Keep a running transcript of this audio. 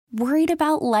Worried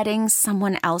about letting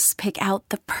someone else pick out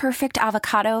the perfect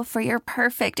avocado for your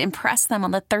perfect impress them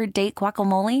on the third date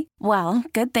guacamole? Well,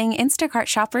 good thing Instacart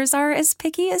shoppers are as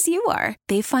picky as you are.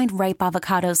 They find ripe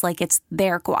avocados like it's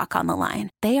their guac on the line.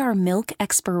 They are milk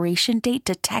expiration date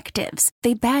detectives.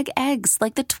 They bag eggs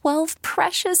like the 12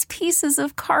 precious pieces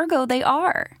of cargo they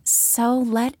are. So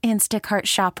let Instacart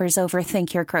shoppers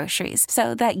overthink your groceries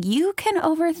so that you can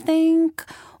overthink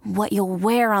what you'll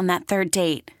wear on that third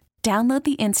date. Download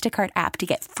the Instacart app to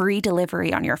get free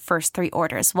delivery on your first 3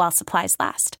 orders while supplies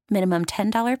last. Minimum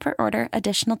 $10 per order.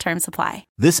 Additional terms apply.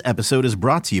 This episode is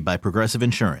brought to you by Progressive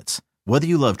Insurance. Whether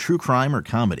you love true crime or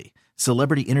comedy,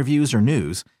 celebrity interviews or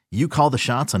news, you call the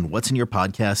shots on what's in your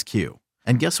podcast queue.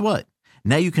 And guess what?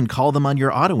 Now you can call them on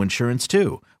your auto insurance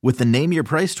too with the Name Your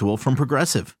Price tool from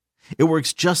Progressive. It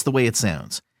works just the way it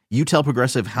sounds. You tell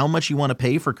Progressive how much you want to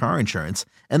pay for car insurance,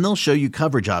 and they'll show you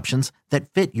coverage options that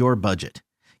fit your budget.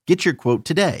 Get your quote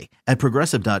today at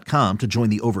Progressive.com to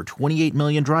join the over 28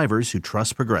 million drivers who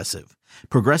trust Progressive.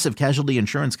 Progressive Casualty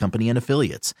Insurance Company and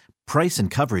Affiliates. Price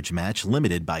and coverage match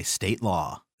limited by state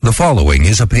law. The following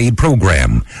is a paid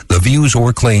program. The views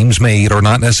or claims made are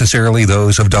not necessarily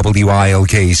those of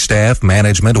WILK staff,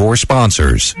 management, or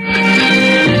sponsors.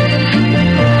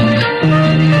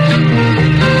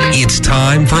 It's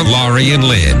time for Laurie and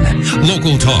Lynn.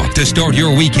 Local talk to start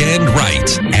your weekend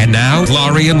right. And now,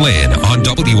 Laurie and Lynn on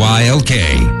WILK.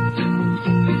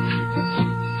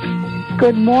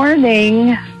 Good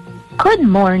morning. Good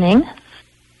morning.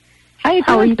 How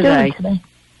are you doing today?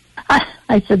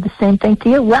 I said the same thing to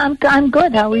you. Well, I'm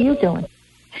good. How are you doing?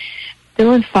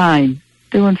 Doing fine.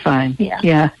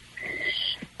 Yeah.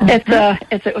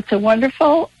 It's a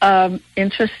wonderful,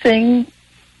 interesting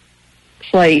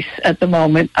place at the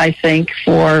moment, I think,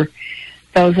 for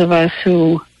those of us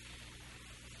who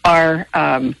are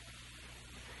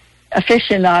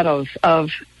aficionados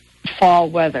of fall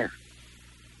weather,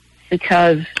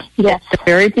 because yes, at the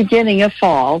very beginning of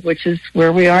fall, which is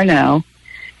where we are now,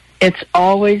 it's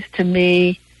always, to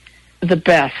me, the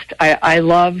best. I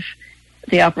love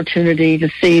the opportunity to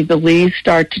see the leaves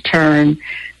start to turn.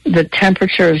 The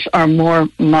temperatures are more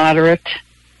moderate,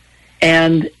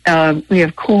 and we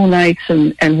have cool nights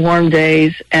and warm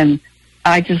days, and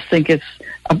I just think it's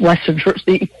a blessed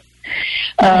relief.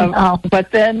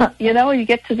 But then, you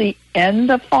get to the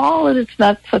end of fall, and it's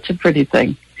not such a pretty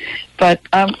thing. But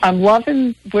I'm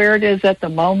loving where it is at the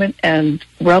moment and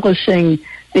relishing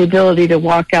the ability to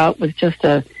walk out with just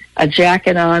a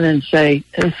jacket on and say,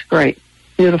 it's great,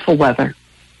 beautiful weather.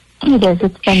 It is.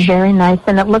 It's been very nice,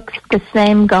 and it looks the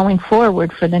same going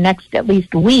forward for the next at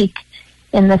least week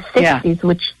in the 60s,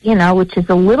 which is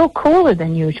a little cooler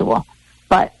than usual.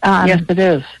 But yes, it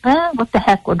is. What the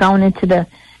heck? We're going into the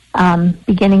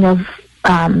beginning of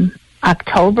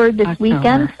October this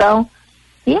weekend, so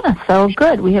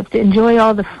good. We have to enjoy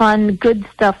all the fun, good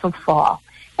stuff of fall.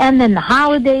 And then the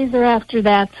holidays are after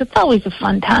that, so it's always a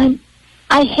fun time.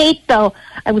 I hate, though,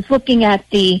 I was looking at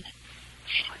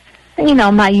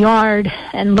my yard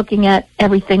and looking at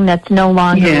everything that's no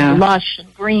longer lush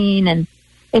and green, and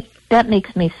that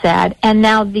makes me sad. And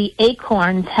now the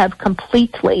acorns have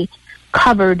completely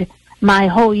covered my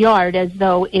whole yard as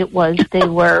though they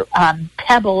were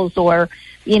pebbles, or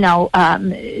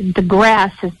the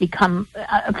grass has become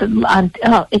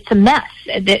it's a mess.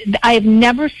 I have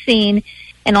never seen,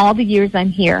 in all the years I'm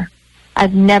here,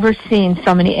 I've never seen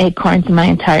so many acorns in my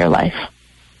entire life.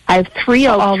 I have 3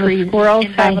 oak trees. The squirrels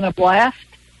having a blast?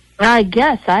 I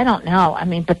guess. I don't know.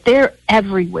 But they're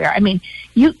everywhere.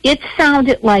 It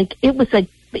sounded like it was like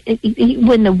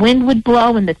when the wind would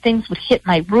blow and the things would hit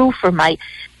my roof or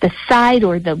the side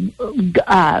or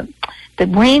the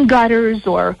rain gutters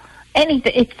or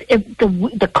anything.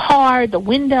 The car, the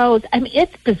windows.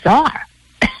 It's bizarre.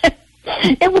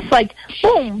 It was like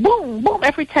boom, boom, boom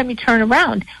every time you turn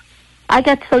around. I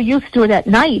got so used to it at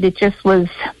night. It just was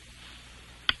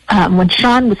when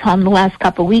Sean was home the last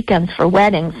couple of weekends for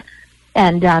weddings,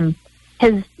 and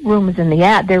his room is in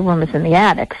the their room is in the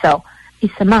attic. So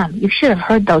he said, "Mom, you should have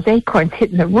heard those acorns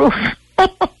hitting the roof."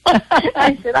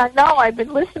 I said, "I know. I've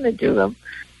been listening to them.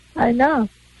 I know."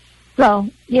 So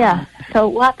so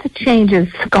lots of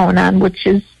changes going on, which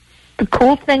is the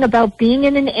cool thing about being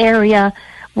in an area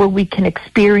where we can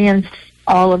experience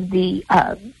all of the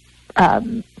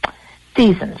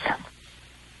seasons.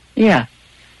 Yeah.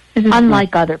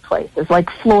 Unlike other places, like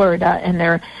Florida, and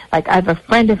I have a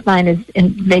friend of mine is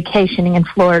vacationing in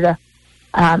Florida,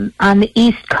 on the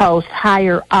East Coast,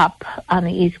 higher up on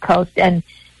the East Coast, and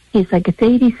he's like, it's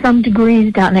 80-some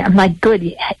degrees down there. I'm like,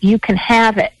 good, you can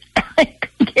have it. I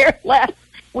could care less.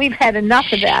 We've had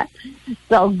enough of that.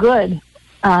 So good.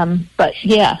 But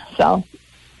yeah, so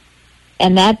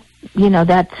And that,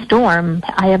 that storm,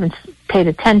 I haven't paid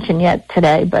attention yet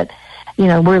today, but,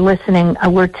 we're listening,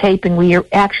 we're taping. We are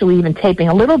actually even taping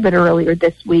a little bit earlier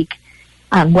this week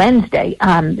on Wednesday.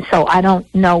 So I don't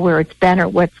know where it's been or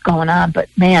what's going on, but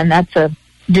man, that's a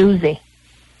doozy.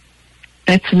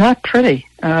 It's not pretty.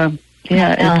 It's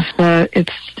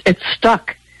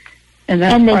stuck. And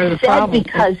that's part of the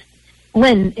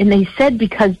problem. They said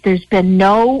because there's been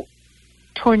no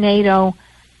tornado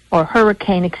or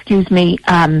hurricane,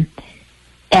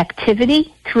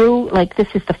 activity through, like, this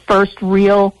is the first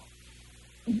real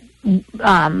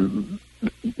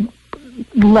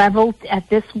level at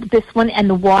this one, and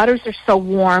the waters are so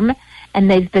warm and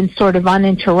they've been sort of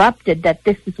uninterrupted that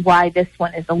this is why this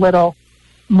one is a little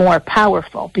more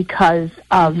powerful because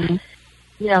of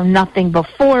nothing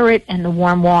before it and the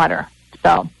warm water.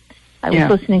 So I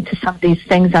was listening to some of these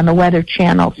things on the Weather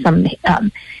Channel, some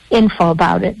info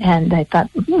about it, and I thought,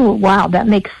 wow, that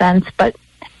makes sense. But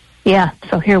yeah,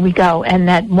 so here we go. And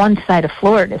that one side of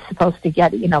Florida is supposed to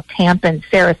get, Tampa and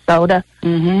Sarasota.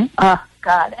 Mm-hmm. Oh,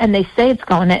 God. And they say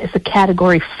it's a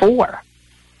Category 4.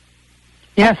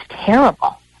 Yes. That's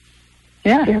terrible.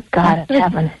 Yeah. Dear God in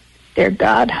heaven. Dear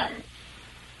God.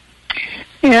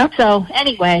 Yeah. So,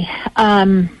 anyway,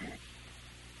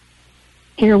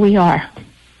 here we are.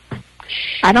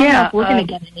 I don't know if we're going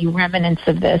to get any remnants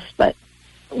of this, but...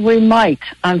 We might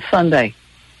on Sunday.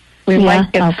 We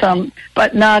might get some,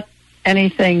 but not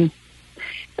anything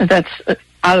that's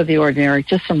out of the ordinary,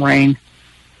 just some rain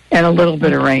and a little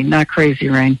bit of rain, not crazy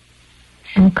rain.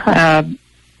 Okay.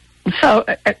 So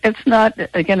it's not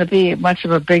going to be much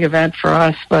of a big event for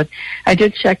us, but I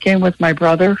did check in with my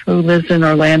brother who lives in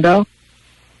Orlando,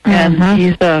 and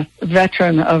he's a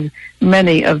veteran of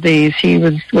many of these. He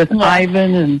was with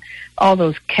Ivan and all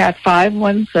those Cat 5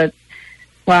 ones that,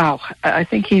 wow, I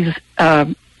think he's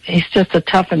just a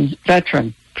toughened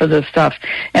veteran for this stuff.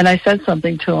 And I said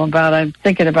something to him about, I'm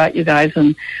thinking about you guys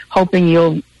and hoping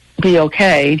you'll be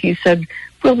okay. He said,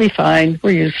 we'll be fine.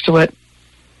 We're used to it.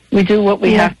 We do what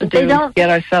we have to do to get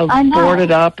ourselves boarded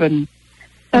up, and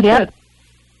that's it.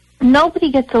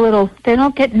 Nobody gets they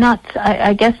don't get nuts.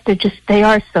 I guess they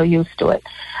are so used to it.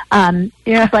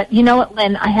 But you know what,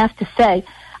 Lynn, I have to say,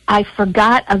 I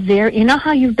forgot you know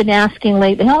how you've been asking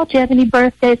lately, do you have any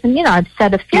birthdays? And, I've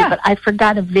said a few, but I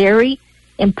forgot a very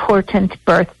important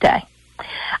birthday.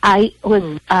 I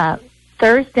was,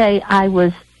 Thursday, I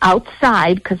was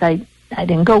outside, because I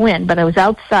didn't go in, but I was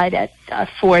outside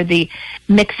for the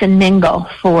mix and mingle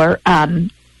for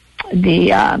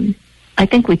I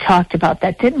think we talked about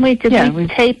that, didn't we? Did we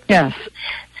tape? Yes.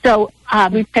 So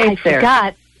we taped there.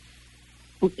 Forgot.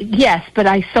 Yes, but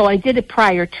I did it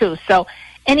prior too. So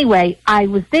anyway, I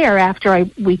was there after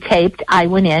we taped. I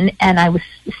went in and I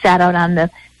sat out on the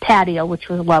patio, which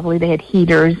was lovely. They had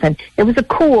heaters, and it was a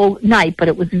cool night, but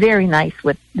it was very nice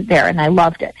there, and I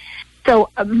loved it. So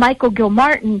Michael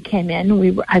Gilmartin came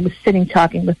in. I was sitting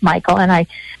talking with Michael, and I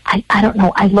don't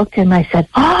know. I looked at him. I said,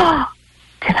 "Oh,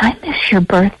 did I miss your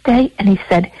birthday?" And he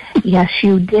said, "Yes,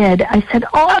 you did." I said,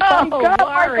 "Oh my God,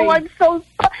 Laurie. Michael, I'm so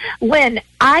sorry." Lynn,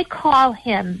 I call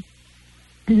him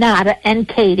Nada and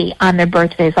Katie on their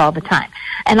birthdays all the time,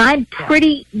 and I'm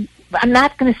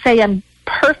not going to say I'm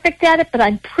perfect at it, but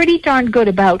I'm pretty darn good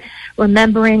about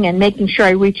remembering and making sure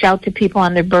I reach out to people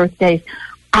on their birthdays.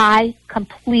 I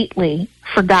completely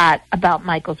forgot about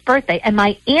Michael's birthday. And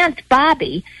my Aunt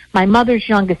Bobby, my mother's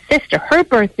youngest sister, her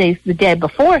birthday's the day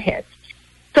before his.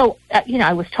 So,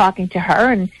 I was talking to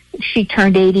her, and she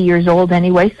turned 80 years old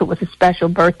anyway, so it was a special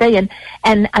birthday.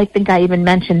 And I think I even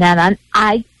mentioned that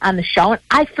on the show, and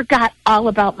I forgot all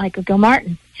about Michael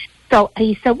Gilmartin. So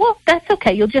he said, well, that's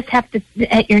okay. You'll just have to,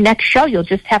 at your next show, you'll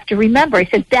just have to remember. I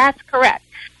said, that's correct.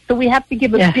 So we have to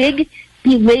give a big,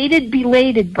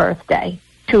 belated birthday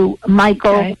to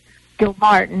Michael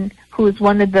Gilmartin, who is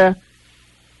one of the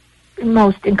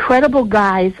most incredible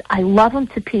guys. I love him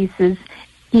to pieces.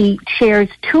 He chairs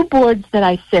 2 boards that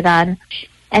I sit on,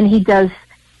 and he does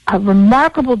a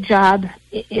remarkable job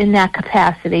in that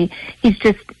capacity. He's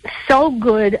just so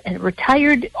good, a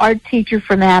retired art teacher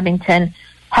from Abington,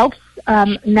 helps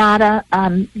Nada,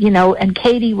 and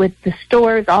Katie with the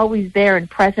stores, always there and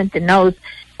present and knows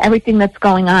everything that's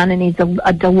going on, and he's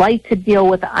a delight to deal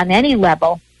with on any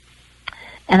level,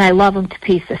 and I love him to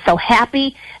pieces. So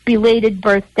happy belated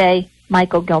birthday,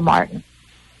 Michael Gilmartin.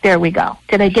 There we go.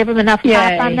 Did I give him enough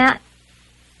pop on that?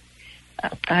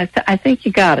 I think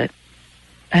you got it.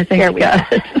 I think you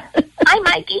got it. Hi,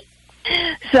 Mikey.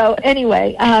 So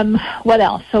anyway, what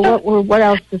else? So what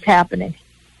else is happening?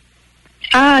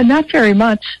 Not very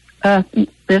much.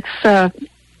 It's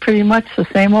pretty much the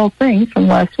same old thing from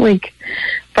last week.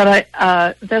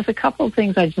 But there's a couple of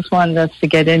things I just wanted us to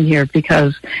get in here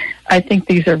because I think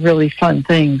these are really fun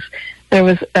things. There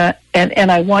was,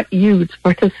 and I want you to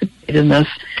participate in this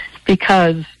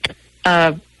because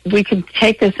we can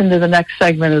take this into the next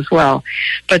segment as well.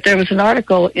 But there was an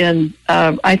article in,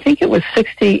 I think it was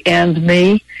 60 and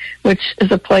Me, which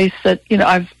is a place that, you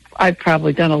know, I've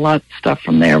probably done a lot of stuff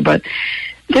from there, but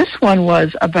this one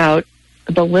was about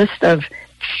the list of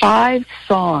 5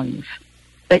 songs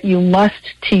that you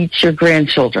must teach your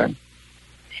grandchildren.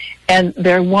 And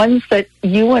they're ones that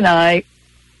you and I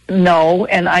know,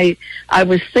 and I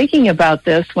was thinking about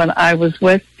this when I was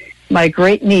with my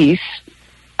great niece,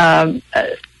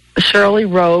 Shirley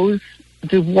Rose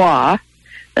Dubois.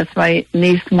 That's my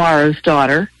niece Mara's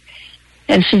daughter.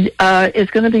 And she is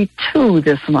going to be 2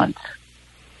 this month.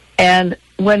 And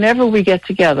whenever we get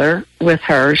together with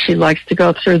her, she likes to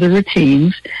go through the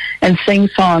routines and sing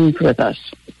songs with us.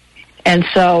 And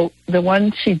so the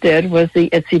one she did was the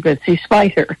Itsy Bitsy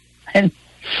Spider. And,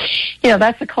 you know,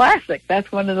 that's a classic.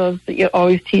 That's one of those that you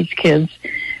always teach kids.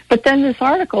 But then this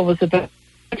article was about a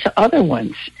bunch of other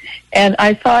ones. And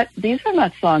I thought, these are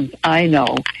not songs I know.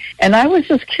 And I was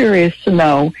just curious to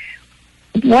know,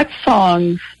 what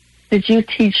songs did you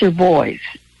teach your boys?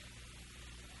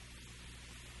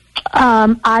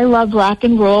 I love Rock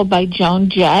and Roll by Joan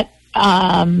Jett.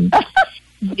 Itsy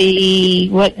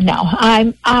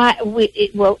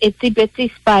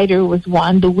Bitsy Spider was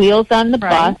one. The Wheels on the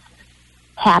Bus.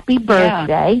 Happy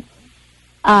Birthday.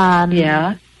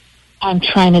 Yeah. I'm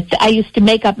trying to. I used to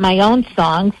make up my own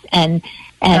songs and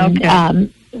to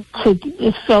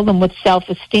fill them with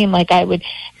self-esteem. Like I would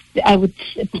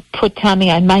put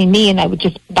Tommy on my knee and I would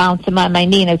just bounce him on my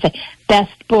knee and I'd say,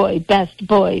 best boy, best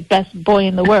boy, best boy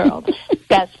in the world,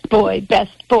 best boy in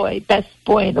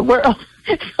the world.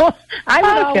 So I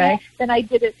would always, then I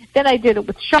did it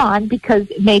with Sean because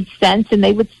it made sense and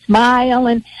they would smile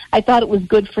and I thought it was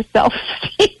good for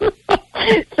self-esteem.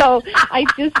 So I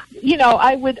just, you know,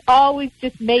 I would always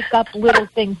just make up little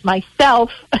things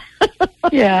myself.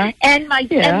 Yeah. And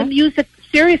the music,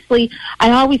 seriously, I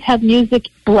always have music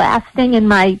blasting in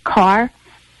my car.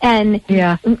 And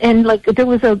like there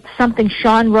was something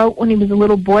Sean wrote when he was a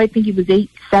little boy. I think he was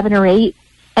 7 or 8.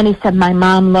 And he said, my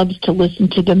mom loves to listen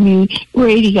to the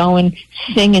radio and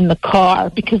sing in the car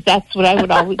because that's what I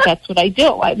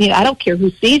do. I mean, I don't care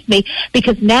who sees me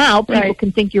because now people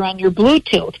can think you're on your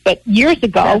Bluetooth. But years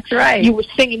ago, you were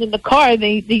singing in the car.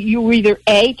 You were either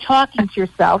A, talking to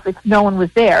yourself if no one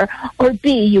was there, or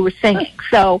B, you were singing.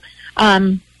 So,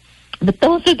 but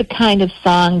those are the kind of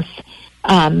songs,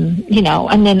 you know,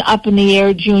 and then Up in the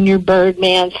Air, Junior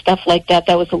Birdman, stuff like that.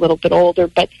 That was a little bit older.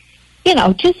 But, you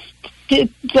know, just...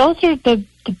 those are the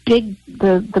big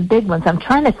ones. I'm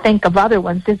trying to think of other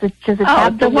ones. Does it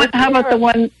have the one? How about the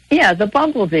one? Yeah, the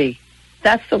Bumblebee.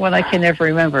 That's the one I can never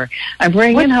remember. I'm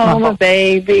bringing home a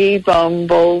baby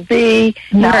bumblebee.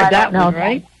 No, I don't know that.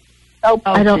 Right? Nope,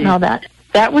 I don't know that.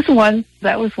 That was one.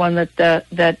 That was one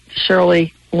that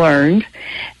Shirley learned,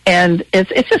 and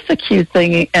it's just a cute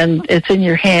thing, and it's in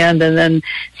your hand, and then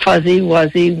fuzzy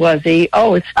wuzzy.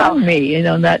 Oh, it stung me, you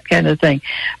know, that kind of thing.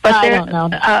 But I don't know.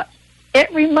 It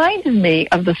reminded me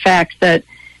of the fact that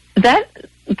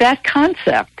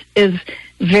concept is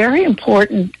very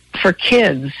important for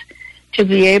kids to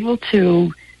be able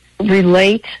to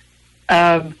relate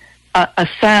a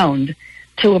sound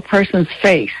to a person's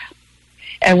face.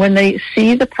 And when they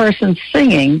see the person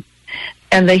singing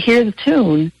and they hear the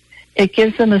tune, it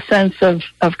gives them a sense of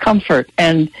comfort.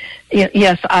 And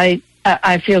yes, I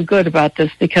feel good about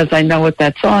this because I know what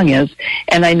that song is,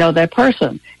 and I know that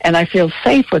person, and I feel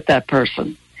safe with that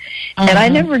person. Mm-hmm. And I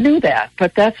never knew that,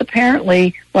 but that's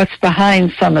apparently what's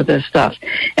behind some of this stuff.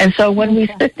 And so when we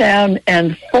sit down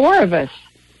and 4 of us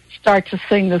start to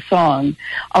sing the song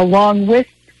along with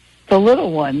the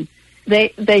little one,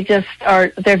 they're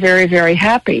very, very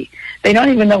happy. They don't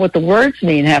even know what the words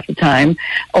mean half the time,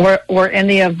 or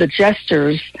any of the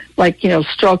gestures, like, you know,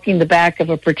 stroking the back of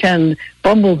a pretend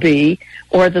bumblebee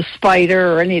or the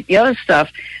spider or any of the other stuff.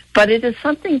 But it is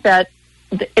something that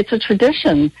it's a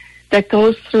tradition that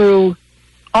goes through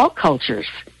all cultures.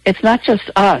 It's not just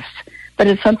us, but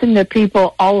it's something that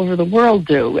people all over the world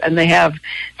do, and they have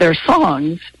their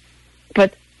songs.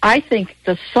 But I think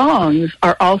the songs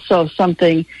are also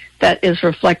something that is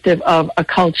reflective of a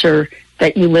culture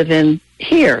that you live in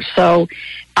here. So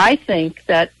I think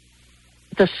that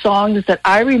the songs that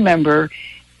I remember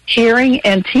hearing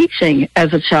and teaching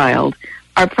as a child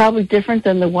are probably different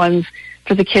than the ones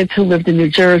for the kids who lived in New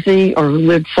Jersey or who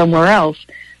lived somewhere else.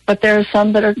 But there are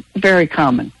some that are very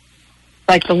common,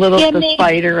 like the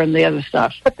spider and the other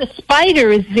stuff. But the spider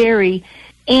is very,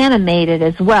 animated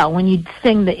as well. When you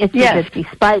sing the Itsy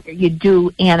Bitsy Spider, you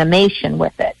do animation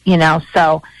with it,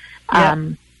 so...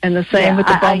 and the same with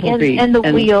the bumblebee. And the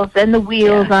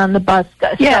wheels on the bus.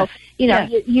 So,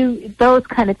 you those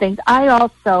kind of things. I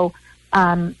also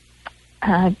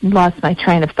lost my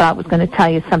train of thought. Was going to tell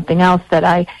you something else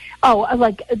that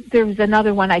there was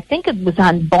another one. I think it was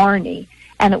on Barney,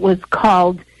 and it was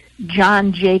called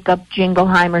John Jacob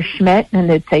Jingleheimer Schmidt, and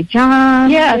they'd say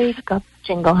John Jacob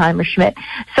Jingleheimer Schmidt.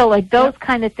 So like those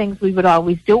kind of things we would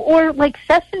always do, or like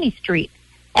Sesame Street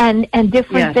and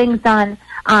different things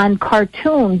on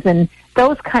cartoons and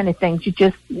those kind of things.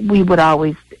 We would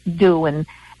always do and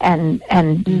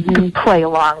play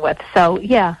along with. So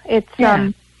it's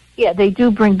they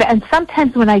do bring back. And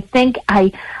sometimes when I think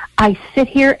I sit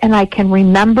here and I can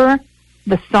remember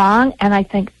the song, and I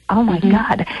think, oh my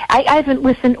God, I haven't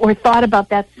listened or thought about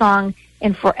that song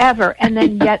in forever, and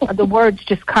then yet the words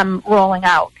just come rolling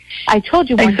out. I told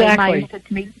you one day, Maya said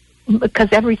to me, because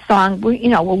every song,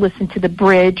 we'll listen to the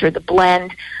bridge or the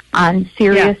blend on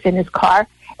Sirius in his car,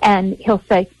 and he'll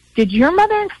say, did your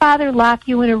mother and father lock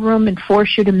you in a room and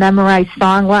force you to memorize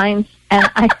song lines? And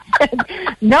I said,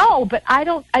 no, but I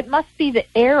don't. It must be the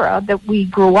era that we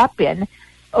grew up in.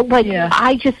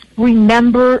 I just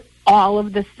remember all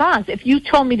of the songs. If you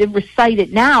told me to recite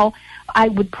it now, I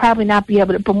would probably not be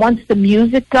able to. But once the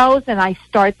music goes and I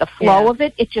start the flow of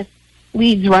it, it just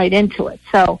leads right into it.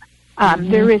 So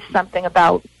there is something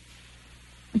about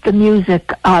the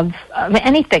music of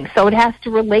anything. So it has to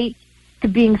relate to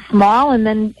being small, and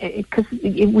then because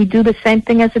we do the same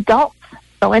thing as adults.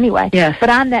 So anyway, but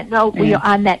on that note, we're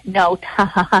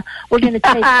going to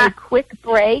take a quick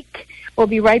break. We'll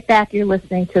be right back. You're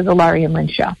listening to the Laurie and Lynn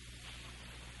Show.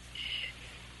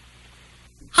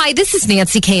 Hi, this is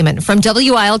Nancy Kamen from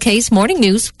WILK's Morning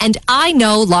News, and I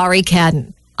know Laurie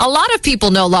Cadden. A lot of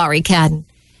people know Laurie Cadden.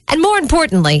 And more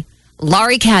importantly,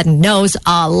 Laurie Cadden knows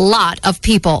a lot of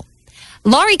people.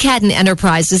 Laurie Cadden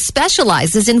Enterprises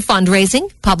specializes in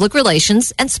fundraising, public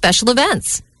relations, and special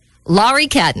events. Laurie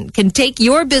Cadden can take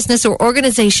your business or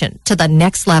organization to the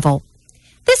next level.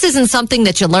 This isn't something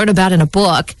that you learn about in a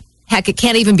book. Heck, it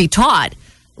can't even be taught.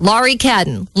 Laurie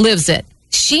Cadden lives it.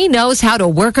 She knows how to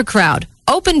work a crowd,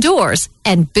 open doors,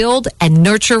 and build and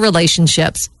nurture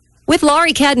relationships. With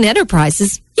Laurie Cadden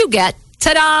Enterprises, you get,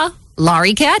 ta-da,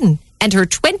 Laurie Cadden and her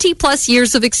 20-plus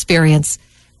years of experience.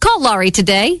 Call Laurie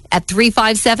today at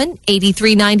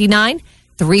 357-8399,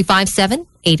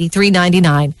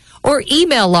 357-8399, or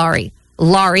email Laurie,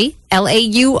 Laurie,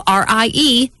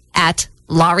 Laurie, at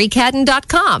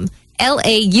lauriecadden.com,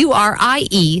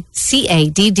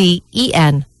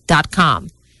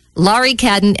 LaurieCadden.com. Laurie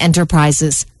Cadden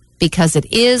Enterprises, because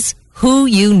it is who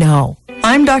you know.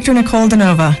 I'm Dr. Nicole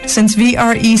DeNova. Since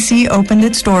VREC opened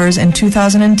its doors in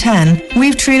 2010,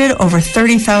 we've treated over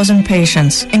 30,000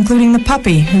 patients, including the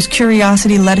puppy whose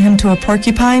curiosity led him to a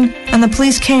porcupine, and the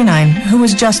police canine who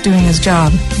was just doing his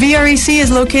job. VREC is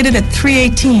located at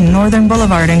 318 Northern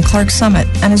Boulevard in Clark Summit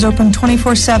and is open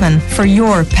 24/7 for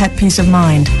your pet peace of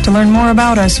mind. To learn more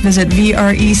about us, visit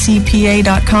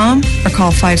VRECPA.com or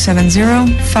call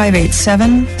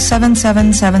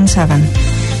 570-587-7777.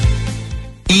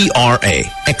 ERA,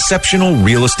 Exceptional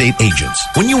Real Estate Agents.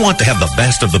 When you want to have the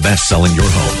best of the best selling your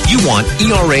home, you want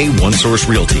ERA One Source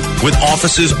Realty. With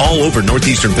offices all over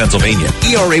northeastern Pennsylvania,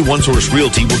 ERA One Source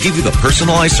Realty will give you the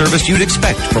personalized service you'd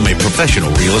expect from a professional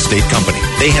real estate company.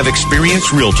 They have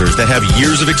experienced realtors that have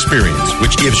years of experience,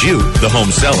 which gives you, the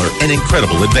home seller, an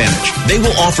incredible advantage. They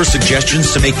will offer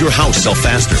suggestions to make your house sell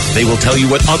faster. They will tell you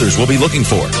what others will be looking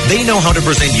for. They know how to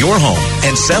present your home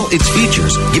and sell its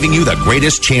features, giving you the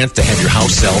greatest chance to have your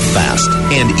house sell fast.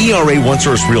 And ERA One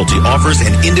Source Realty offers an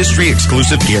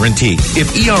industry-exclusive guarantee. If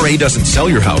ERA doesn't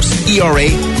sell your house, ERA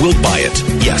will buy it.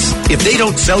 Yes, if they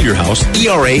don't sell your house,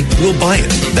 ERA will buy it.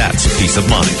 That's peace of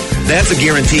mind. That's a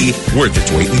guarantee worth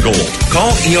its weight in gold. Call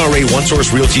ERA One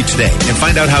Source Realty today and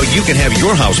find out how you can have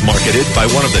your house marketed by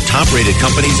one of the top-rated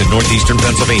companies in northeastern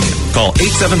Pennsylvania. Call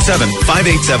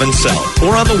 877-587-SELL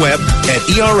or on the web at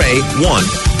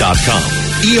ERA1.com.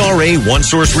 ERA One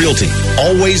Source Realty,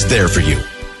 always there for you.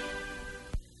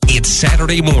 It's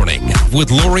Saturday morning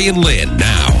with Laurie and Lynn.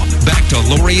 Now, back to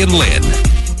Laurie and Lynn.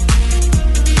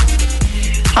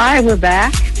 Hi, we're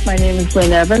back. My name is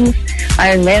Lynn Evans. I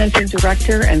am Managing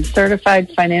Director and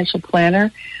Certified Financial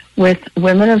Planner with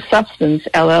Women of Substance,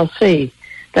 LLC.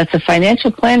 That's a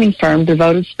financial planning firm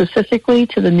devoted specifically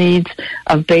to the needs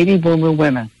of baby boomer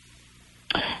women.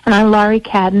 And I'm Laurie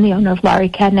Cadden, the owner of Laurie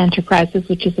Cadden Enterprises,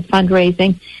 which is a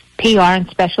fundraising, PR, and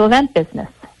special event business.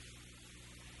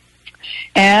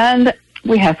 And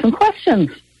we have some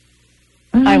questions.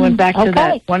 I went back to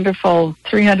that wonderful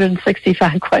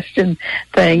 365 question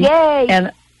thing. Yay!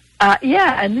 And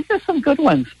and these are some good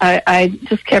ones. I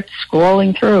just kept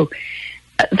scrolling through.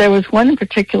 There was one in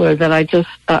particular that I just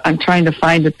I'm trying to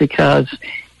find it because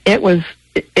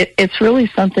it's really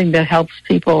something that helps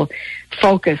people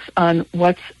focus on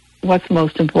what's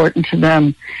most important to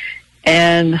them.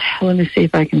 And let me see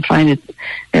if I can find it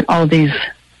in all these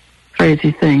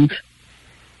crazy things.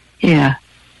 Yeah.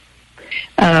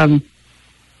 Scrolling.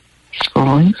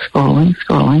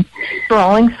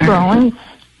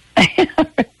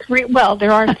 Well,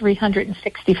 there are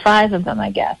 365 of them,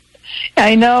 I guess.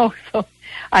 I know. So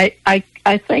I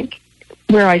think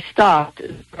where I stopped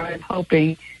is where I'm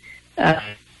hoping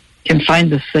can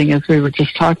find this thing as we were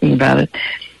just talking about it.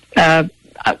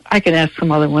 I can ask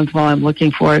some other ones while I'm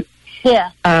looking for it.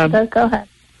 Yeah, go ahead.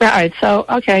 All right, so,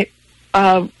 okay.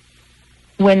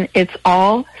 When it's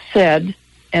all said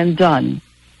and done,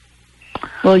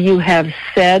 will you have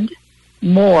said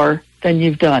more than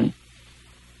you've done?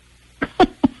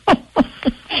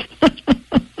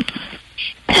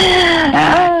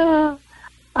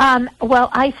 Well,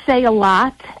 I say a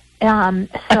lot,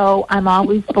 so I'm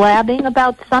always blabbing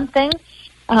about something.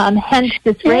 Hence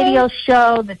this radio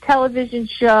show, the television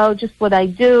show, just what I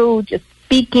do, just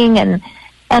speaking and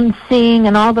emceeing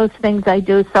and all those things I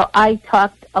do. So I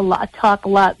talk a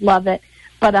lot, love it,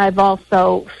 but I've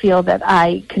also feel that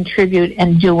I contribute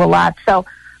and do a lot. So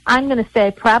I'm going to say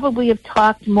I probably have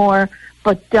talked more,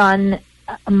 but done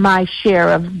my share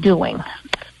of doing.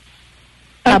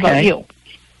 How about you?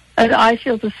 And I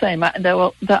feel the same.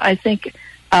 I think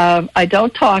I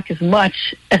don't talk as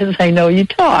much as I know you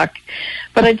talk,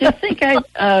 but I just think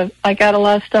I got a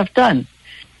lot of stuff done.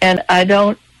 And I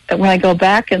don't, when I go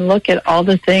back and look at all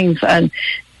the things, and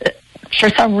for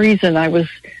some reason I was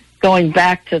going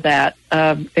back to that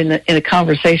in a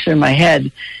conversation in my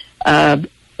head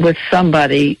with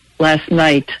somebody last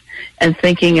night and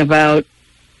thinking about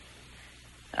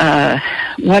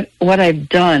what I've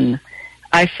done.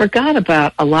 I forgot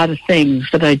about a lot of things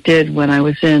that I did when I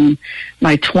was in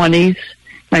my 20s,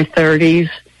 my 30s,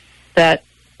 that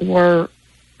were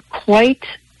quite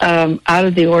out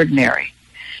of the ordinary.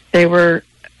 They were,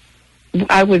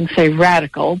 I wouldn't say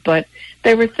radical, but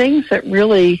they were things that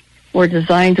really were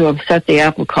designed to upset the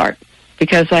apple cart,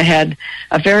 because I had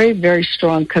a very, very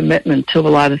strong commitment to a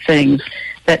lot of things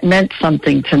that meant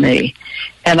something to me.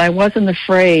 And I wasn't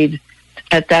afraid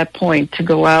at that point to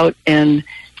go out and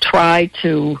try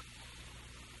to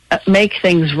make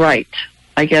things right,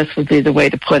 I guess would be the way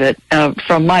to put it,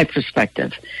 from my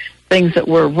perspective. Things that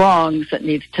were wrongs that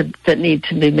need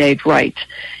to be made right.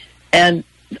 And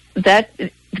that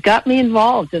got me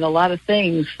involved in a lot of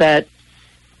things that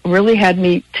really had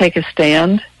me take a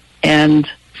stand and,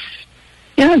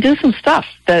 do some stuff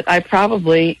that I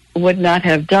probably would not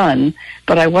have done,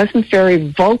 but I wasn't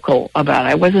very vocal about it.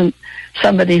 I wasn't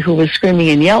somebody who was screaming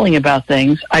and yelling about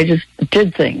things. I just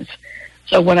did things.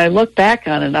 So when I look back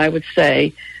on it, I would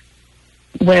say,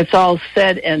 when it's all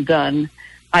said and done,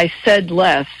 I said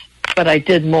less, but I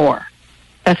did more.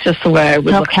 That's just the way I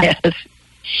would look at it.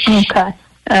 Okay.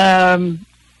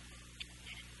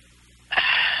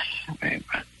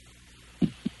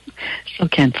 Still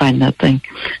can't find that thing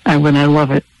when I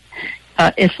love it.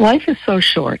 If life is so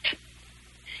short,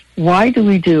 why do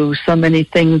we do so many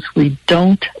things we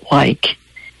don't like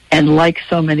and like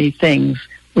so many things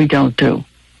we don't do?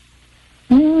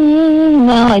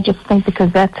 Well, I just think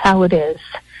because that's how it is.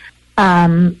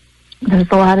 There's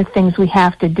a lot of things we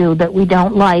have to do that we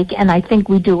don't like, and I think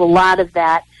we do a lot of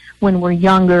that when we're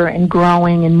younger and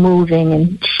growing and moving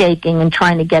and shaking and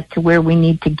trying to get to where we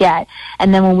need to get.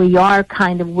 And then when we are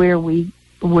kind of where we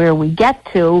get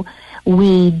to,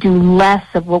 we do less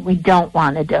of what we don't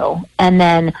want to do. And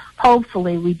then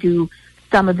hopefully we do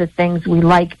some of the things we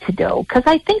like to do. Because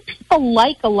I think people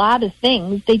like a lot of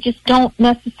things. They just don't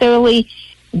necessarily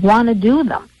want to do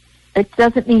them. It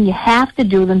doesn't mean you have to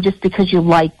do them just because you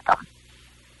like them.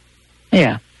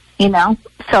 Yeah.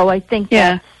 So I think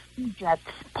that's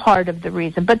part of the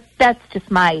reason. But that's just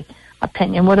my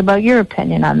opinion. What about your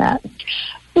opinion on that?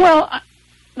 Well,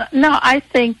 no, I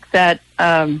think that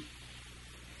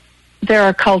there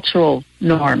are cultural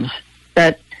norms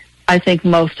that I think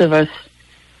most of us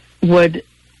would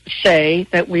say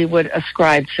that we would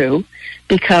ascribe to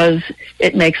because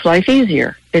it makes life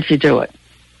easier if you do it.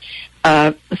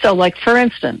 So, like, for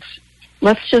instance,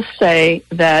 let's just say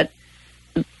that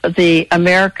the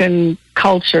American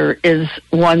culture is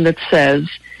one that says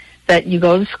that you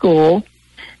go to school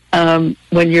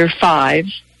when you're 5.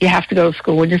 You have to go to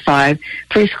school when you're 5.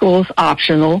 Preschool is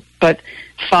optional, but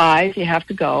 5, you have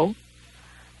to go.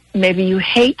 Maybe you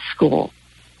hate school,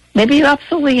 Maybe you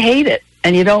absolutely hate it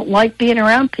and you don't like being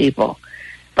around people,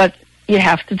 but you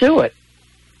have to do it.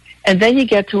 And then you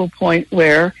get to a point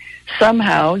where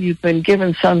somehow you've been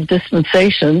given some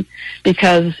dispensation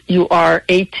because you are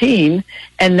 18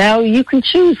 and now you can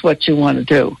choose what you want to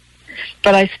do.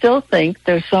 But I still think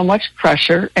there's so much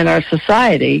pressure in our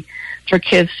society for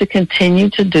kids to continue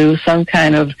to do some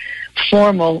kind of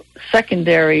formal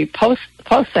secondary,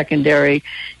 post-secondary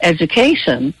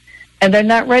education, and they're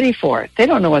not ready for it. They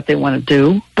don't know what they want to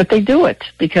do, but they do it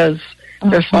because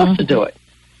they're supposed to do it.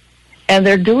 And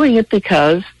they're doing it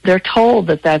because they're told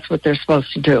that that's what they're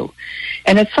supposed to do.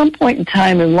 And at some point in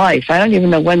time in life, I don't even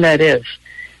know when that is,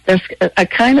 there's a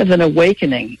kind of an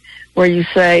awakening where you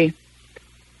say,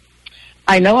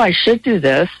 I know I should do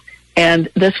this, and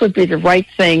this would be the right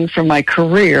thing for my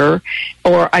career,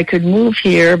 or I could move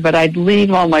here, but I'd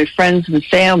leave all my friends and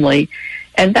family.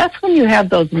 And that's when you have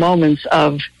those moments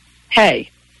of, hey,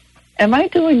 am I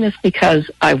doing this because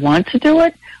I want to do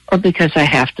it or because I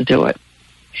have to do it?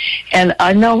 And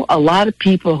I know a lot of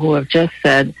people who have just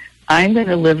said, I'm going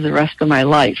to live the rest of my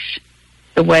life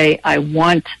the way I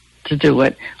want to do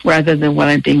it rather than what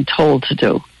I'm being told to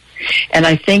do. And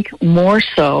I think more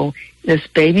so, this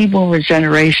baby boomer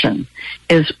generation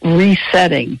is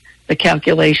resetting the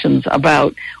calculations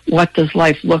about what does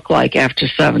life look like after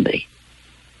 70.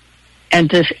 And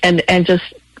just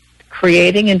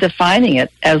creating and defining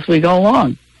it as we go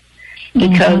along.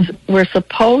 Because we're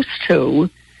supposed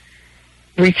to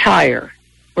retire.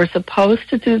 We're supposed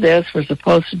to do this. We're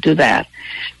supposed to do that.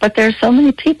 But there's so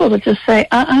many people that just say,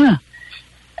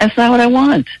 that's not what I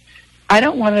want. I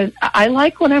don't want to, I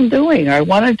like what I'm doing, or I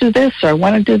want to do this, or I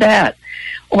want to do that.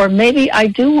 Or maybe I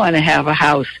do want to have a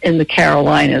house in the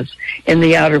Carolinas, in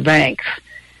the Outer Banks.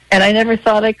 And I never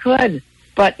thought I could.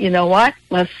 But you know what?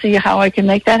 Let's see how I can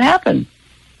make that happen.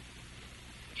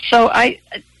 So I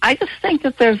just think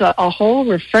that there's a whole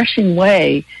refreshing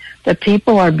way that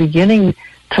people are beginning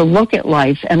to look at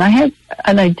life. And I had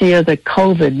an idea that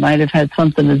COVID might have had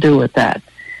something to do with that.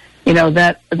 You know,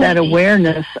 that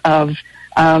awareness of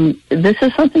this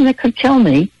is something that could kill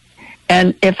me.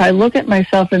 And if I look at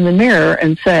myself in the mirror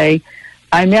and say,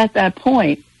 I'm at that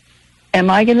point, am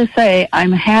I going to say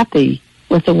I'm happy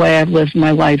with the way I've lived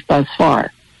my life thus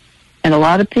far? And a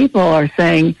lot of people are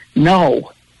saying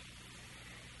no.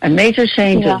 A major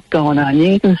change is going on.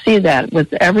 You can see that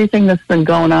with everything that's been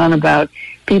going on about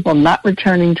people not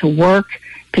returning to work,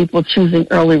 people choosing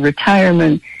early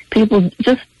retirement, people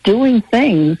just doing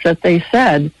things that they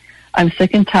said, I'm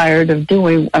sick and tired of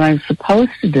doing what I'm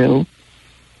supposed to do,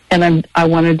 and I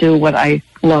want to do what I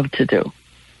love to do.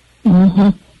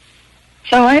 So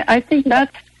I think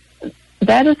that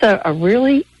is a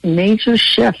really major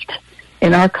shift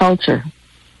in our culture.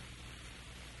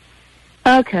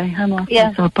 Okay, I'm off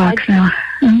the soapbox now.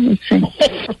 Let's see.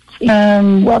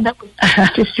 Well, that was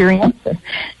just your answer.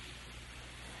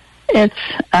 It's,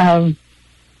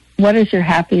 what is your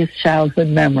happiest childhood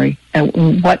memory,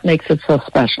 and what makes it so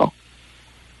special?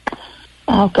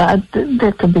 Oh, God,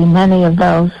 there could be many of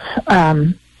those.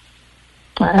 There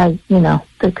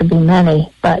could be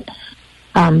many, but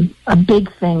a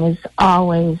big thing is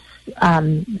always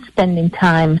spending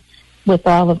time with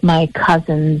all of my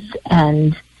cousins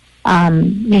and,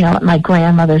 at my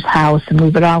grandmother's house, and we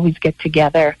would always get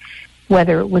together,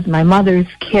 whether it was my mother's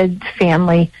kids'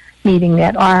 family meeting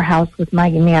at our house with my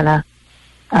Nana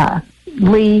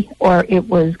Lee, or it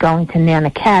was going to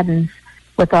Nana Cadden's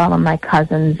with all of my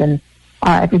cousins, and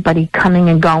everybody coming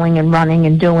and going and running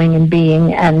and doing and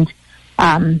being, and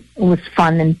it was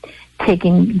fun, and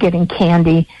getting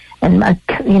candy and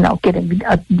getting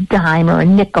a dime or a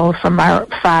nickel from our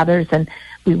fathers, and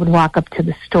we would walk up to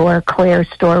the store, Claire's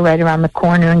store right around the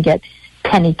corner, and get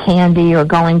penny candy, or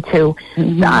going to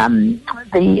I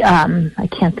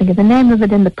can't think of the name of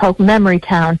it, in the Polk Memory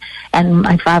Town, and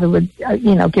my father would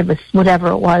give us whatever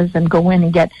it was and go in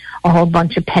and get a whole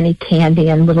bunch of penny candy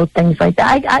and little things like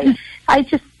that. I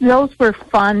just, those were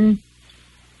fun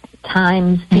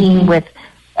times being with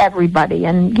everybody,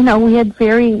 and we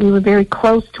were very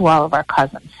close to all of our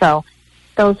cousins, so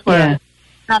those were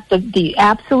not the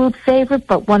absolute favorite,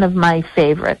 but one of my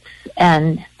favorites,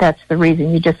 and that's the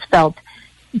reason. You just felt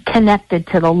connected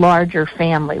to the larger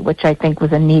family, which I think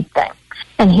was a neat thing,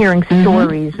 and hearing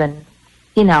stories and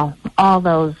all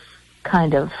those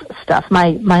kind of stuff.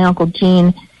 My Uncle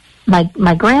Gene,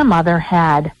 my grandmother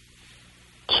had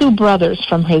two brothers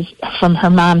from her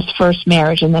mom's first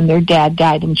marriage, and then their dad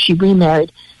died, and she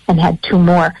remarried and had two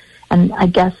more. And I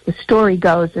guess the story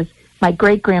goes is my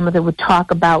great-grandmother would talk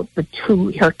about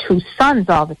her two sons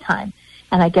all the time.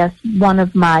 And I guess one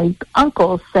of my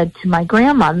uncles said to my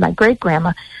grandma, my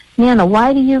great-grandma, Nana,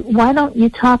 why don't you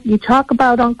talk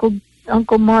about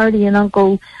Uncle Marty and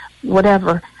Uncle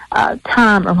whatever,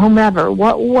 Tom or whomever.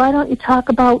 Why don't you talk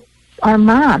about our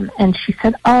mom? And she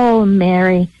said, oh,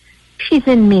 Mary, she's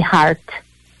in me heart.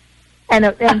 And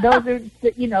those are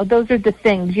those are the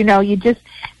things, you just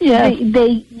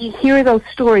you hear those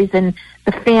stories and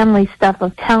the family stuff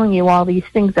of telling you all these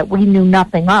things that we knew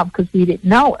nothing of because we didn't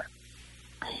know her.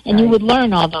 And you would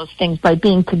learn all those things by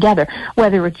being together,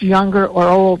 whether it's younger or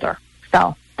older.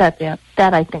 So that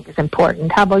I think is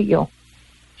important. How about you?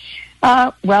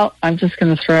 Well, I'm just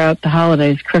going to throw out the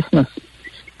holidays, Christmas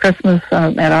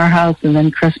at our house, and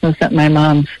then Christmas at my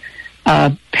mom's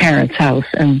parents' house,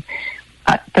 and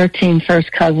 13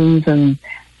 first cousins and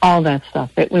all that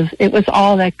stuff. It was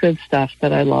all that good stuff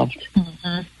that I loved.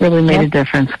 Mm-hmm. Really made a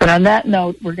difference. But on that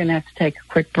note, we're going to have to take a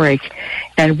quick break,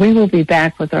 and we will be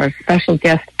back with our special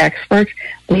guest expert,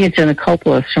 Leah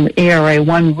Gianacopoulos from ERA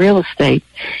One Real Estate.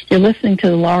 You're listening to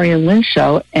the Laurie Lynn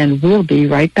Show, and we'll be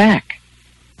right back.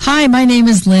 Hi, my name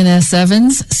is Lynn S.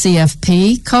 Evans,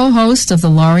 CFP, co-host of the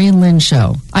Laurie and Lynn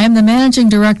Show. I am the managing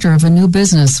director of a new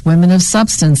business, Women of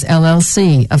Substance,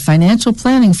 LLC, a financial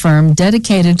planning firm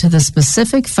dedicated to the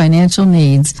specific financial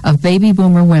needs of baby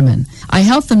boomer women. I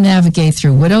help them navigate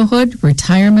through widowhood,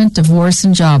 retirement, divorce,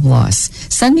 and job loss.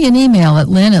 Send me an email at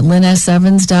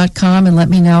lynn@lynnsevans.com and let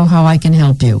me know how I can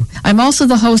help you. I'm also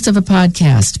the host of a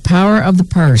podcast, Power of the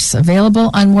Purse,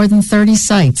 available on more than 30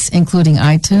 sites, including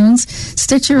iTunes,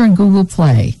 Stitcher, and Google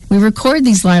Play. We record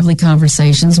these lively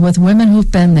conversations with women who've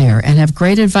been there and have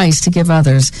great advice to give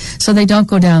others so they don't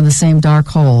go down the same dark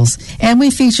holes. And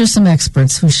we feature some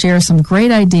experts who share some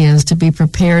great ideas to be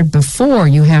prepared before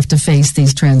you have to face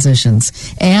these transitions.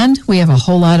 And we have a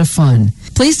whole lot of fun.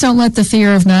 Please don't let the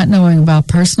fear of not knowing about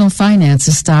personal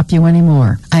finances stop you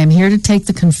anymore. I am here to take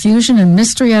the confusion and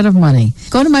mystery out of money.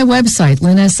 Go to my website,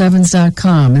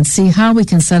 lynnsevans.com, and see how we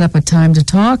can set up a time to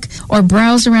talk or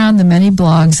browse around the many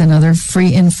blogs and other free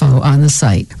info on the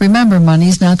site. Remember,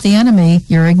 money's not the enemy.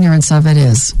 Your ignorance of it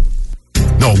is.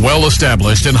 The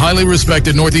well-established and highly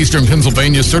respected Northeastern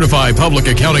Pennsylvania certified public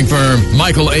accounting firm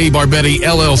Michael A. Barbetti,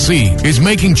 LLC, is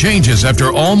making changes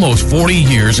after almost 40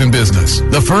 years in business.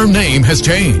 The firm name has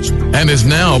changed and is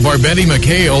now Barbetti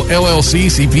McHale, LLC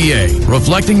CPA,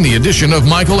 reflecting the addition of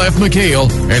Michael F. McHale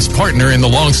as partner in the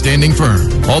long-standing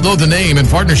firm. Although the name and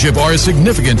partnership are a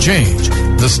significant change,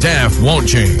 the staff won't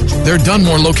change. Their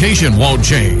Dunmore location won't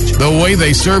change. The way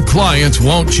they serve clients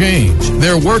won't change.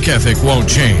 Their work ethic won't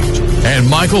change. And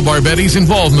Michael Barbetti's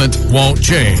involvement won't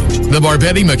change. The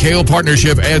Barbetti-McHale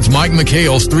partnership adds Mike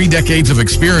McHale's 3 decades of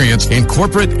experience in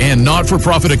corporate and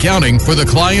not-for-profit accounting for the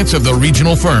clients of the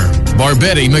regional firm.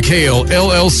 Barbetti-McHale,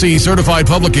 LLC certified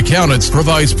public accountants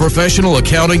provides professional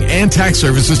accounting and tax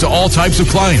services to all types of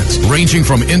clients, ranging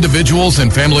from individuals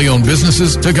and family-owned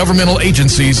businesses to governmental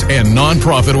agencies and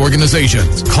non-profit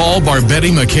organizations. Call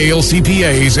Barbetti-McHale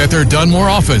CPAs at their Dunmore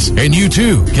office, and you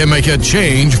too can make a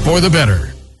change for the better.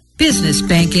 Business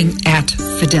banking at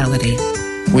Fidelity.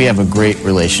 We have a great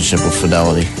relationship with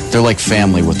Fidelity. They're like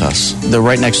family with us. They're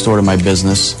right next door to my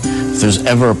business. If there's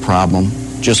ever a problem,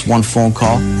 just one phone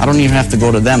call, I don't even have to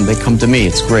go to them. They come to me.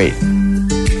 It's great.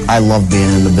 I love being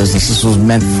in the business. This was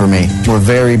meant for me. We're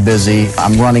very busy.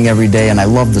 I'm running every day, and I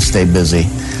love to stay busy.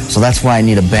 So that's why I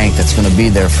need a bank that's going to be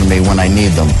there for me when I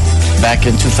need them. Back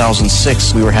in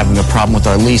 2006, we were having a problem with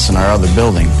our lease in our other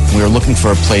building. We were looking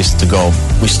for a place to go.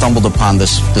 We stumbled upon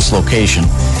this location.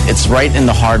 It's right in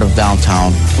the heart of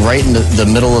downtown, right in the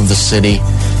middle of the city,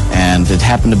 and it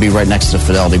happened to be right next to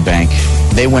Fidelity Bank.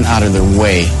 They went out of their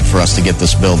way for us to get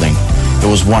this building. It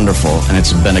was wonderful, and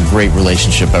it's been a great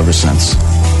relationship ever since.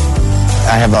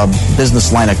 I have a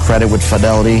business line of credit with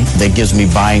Fidelity that gives me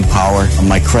buying power.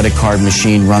 My credit card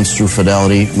machine runs through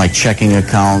Fidelity, my checking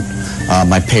account,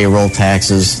 my payroll,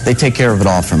 taxes. They take care of it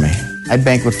all for me. I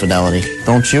bank with Fidelity,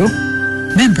 don't you?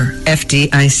 Member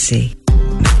FDIC.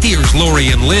 Here's Laurie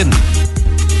and Lynn.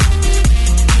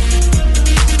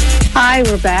 Hi,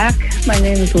 we're back. My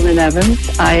name is Lynn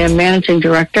Evans. I am Managing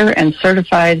Director and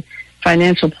Certified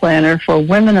Financial Planner for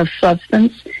Women of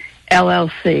Substance,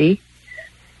 LLC.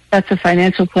 That's a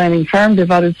financial planning firm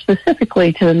devoted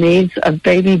specifically to the needs of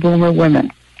baby boomer women.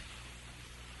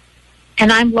 And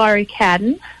I'm Laurie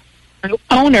Cadden,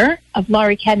 owner of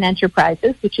Laurie Cadden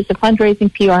Enterprises, which is a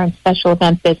fundraising, PR, and special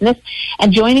event business.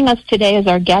 And joining us today is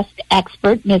our guest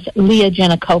expert, Ms. Leah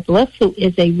Gianacopoulos, who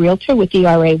is a realtor with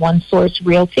ERA One Source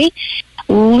Realty.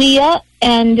 Leah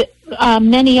and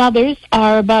many others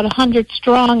are about 100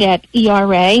 strong at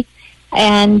ERA.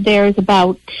 And there's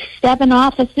about 7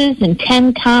 offices in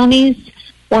 10 counties,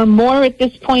 or more at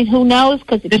this point. Who knows?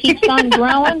 Because it keeps on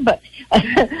growing. But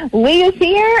Leah's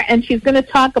here, and she's going to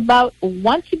talk about,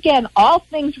 once again, all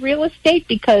things real estate,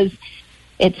 because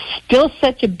it's still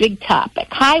such a big topic.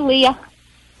 Hi, Leah.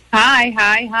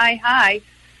 Hi.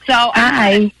 So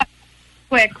hi.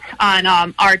 Quick on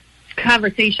our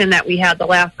conversation that we had the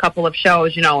last couple of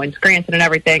shows, in Scranton and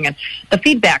everything, and the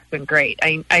feedback's been great.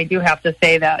 I do have to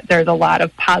say that there's a lot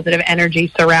of positive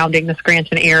energy surrounding the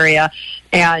Scranton area,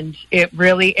 and it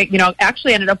really,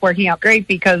 actually ended up working out great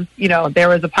because, there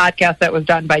was a podcast that was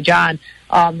done by John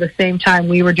the same time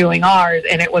we were doing ours,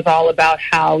 and it was all about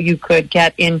how you could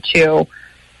get into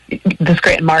the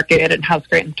Scranton market and how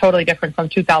Scranton's totally different from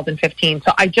 2015.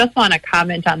 So I just want to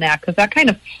comment on that because that kind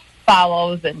of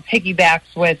follows and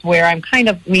piggybacks with where I'm kind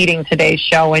of leading today's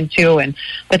show into and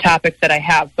the topics that I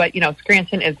have. But,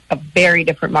 Scranton is a very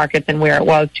different market than where it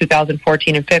was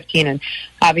 2014 and 15. And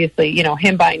obviously,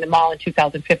 him buying the mall in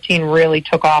 2015 really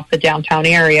took off the downtown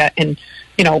area and,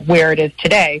 where it is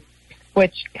today,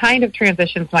 which kind of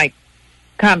transitions my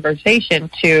conversation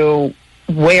to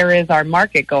where is our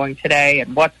market going today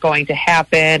and what's going to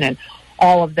happen and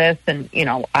all of this. And,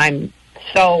 I'm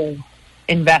so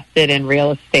invested in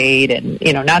real estate and,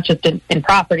 not just in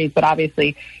properties, but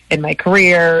obviously in my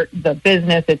career, the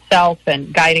business itself,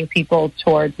 and guiding people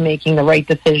towards making the right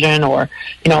decision or,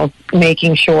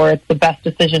 making sure it's the best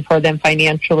decision for them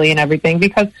financially and everything,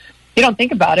 because you don't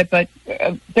think about it, but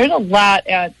there's a lot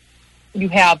you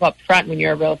have up front when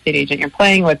you're a real estate agent. You're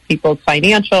playing with people's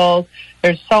financials.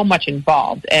 There's so much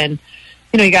involved, and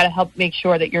you got to help make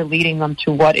sure that you're leading them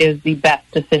to what is the best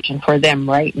decision for them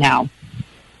right now.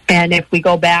 And if we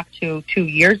go back to 2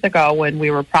 years ago when we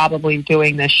were probably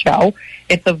doing this show,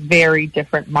 it's a very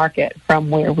different market from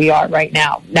where we are right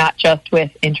now, not just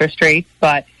with interest rates,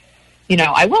 but,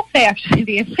 I will say actually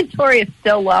the inventory is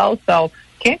still low, so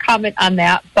can't comment on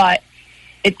that. But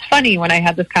it's funny when I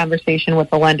had this conversation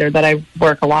with a lender that I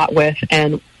work a lot with,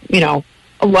 and, a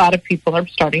lot of people are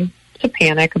starting to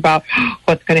panic about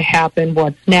what's going to happen,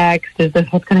 what's next, is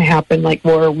this what's going to happen, like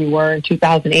where we were in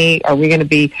 2008, are we going to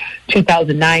be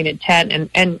 2009 and 10,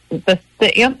 and the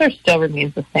answer still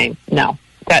remains the same. No,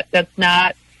 that's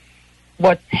not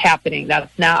what's happening.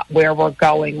 That's not where we're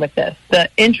going with this.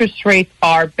 The interest rates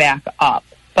are back up,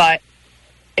 but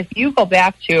if you go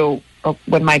back to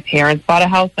when my parents bought a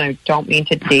house, and I don't mean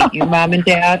to date you, Mom and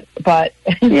Dad, but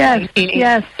yes,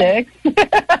 1986,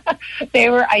 they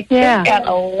were, I think, at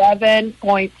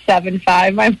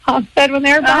 11.75, my mom said, when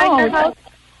they were buying their house.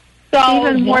 So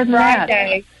even more than that.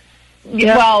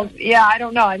 Yeah. Well, yeah, I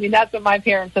don't know. I mean, that's what my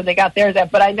parents said they got theirs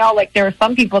at. But I know, there were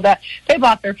some people that they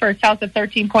bought their first house at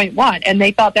 13.1, and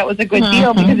they thought that was a good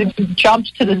deal because if you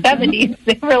jumped to the 70s,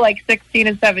 they were like 16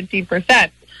 and 17%.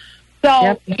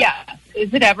 So, yeah,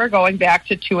 is it ever going back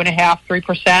to 2.5%,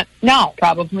 3%? No,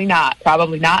 probably not.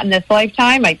 Probably not in this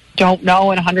lifetime. I don't know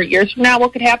in 100 years from now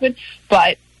what could happen.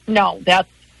 But no, that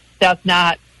was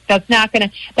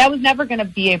never going to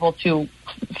be able to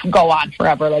go on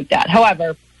forever like that.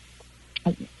 However,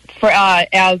 for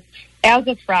as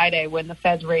of Friday, when the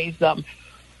Feds raised them,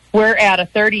 we're at a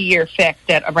 30-year fixed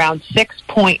at around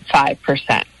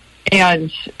 6.5%.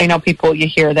 And I know people, you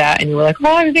hear that and you're like,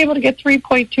 well, I was able to get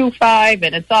 3.25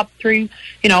 and it's up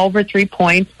over 3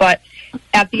 points. But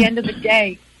at the end of the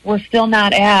day, we're still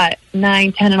not at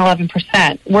 9, 10, and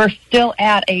 11%. We're still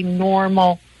at a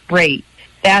normal rate.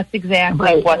 That's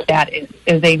exactly what that is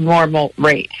a normal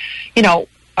rate.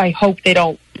 I hope they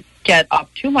don't get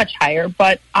up too much higher,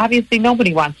 but obviously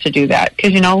nobody wants to do that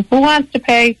because, who wants to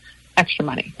pay extra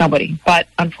money? Nobody. But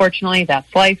unfortunately,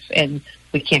 that's life and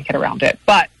we can't get around it.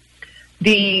 But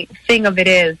the thing of it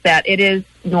is that it is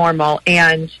normal,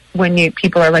 and when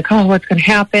people are like, oh, what's going to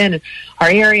happen, and our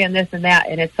area and this and that,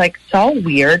 and it's so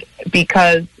weird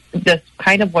because this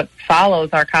kind of what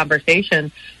follows our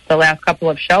conversation the last couple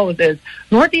of shows is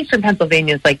northeastern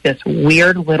Pennsylvania is like this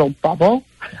weird little bubble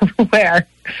where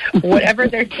whatever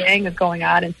they're saying is going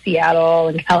on in Seattle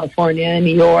and California and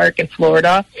New York and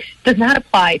Florida does not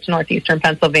apply to northeastern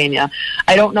Pennsylvania.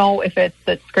 I don't know if it's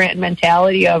the Scranton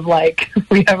mentality of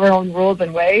we have our own rules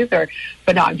and ways,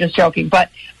 but no, I'm just joking. But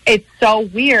it's so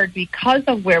weird because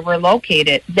of where we're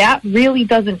located. That really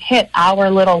doesn't hit our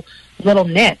little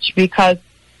niche because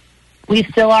we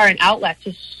still are an outlet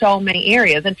to so many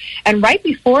areas. And right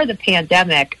before the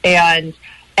pandemic and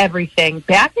everything,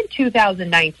 back in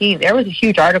 2019, there was a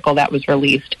huge article that was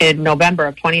released in November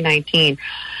of 2019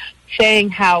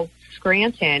 saying how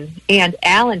Scranton and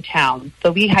Allentown,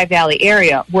 the Lehigh Valley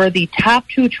area, were the top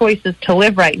two choices to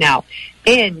live right now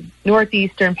in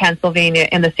northeastern Pennsylvania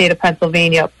and the state of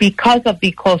Pennsylvania because of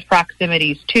the close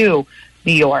proximities to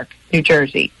New York, New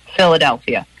Jersey,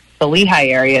 Philadelphia. The Lehigh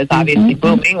area is obviously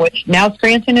booming, which now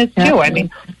Scranton is too. I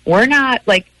mean, we're not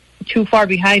like too far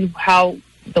behind how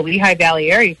the Lehigh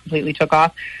Valley area completely took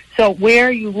off. So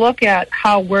where you look at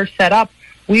how we're set up,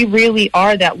 we really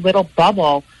are that little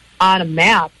bubble on a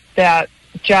map that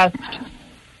just,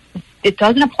 it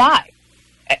doesn't apply.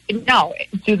 No.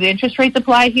 Do the interest rates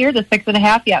apply here? The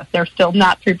 6.5%? Yes. They're still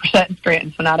not 3% in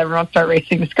Scranton, so not everyone start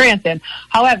racing to Scranton.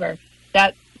 However,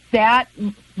 that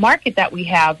market that we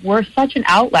have, we're such an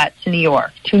outlet to New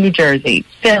York, to New Jersey,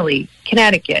 Philly,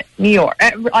 Connecticut, New York,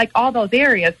 like all those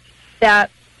areas that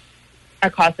our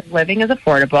cost of living is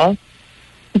affordable.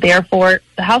 Therefore,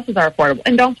 the houses are affordable.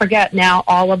 And don't forget now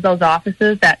all of those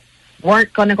offices that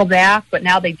weren't going to go back, but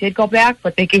now they did go back,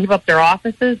 but they gave up their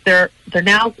offices. They're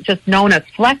now just known as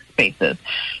flex spaces.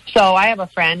 So I have a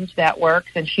friend that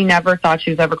works, and she never thought she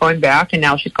was ever going back, and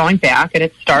now she's going back, and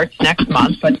it starts next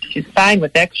month, but she's fine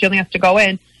with it. She only has to go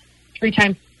in 3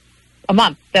 times a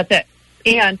month. That's it.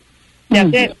 And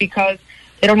that's it because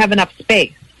they don't have enough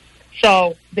space.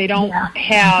 So they don't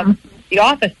have the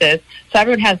offices, so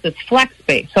everyone has this flex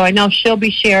space. So I know she'll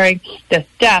be sharing this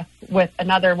desk with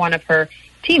another one of her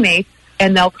teammates,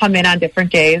 and they'll come in on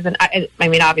different days. And I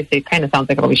mean, obviously, it kind of sounds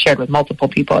like it'll be shared with multiple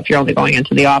people if you're only going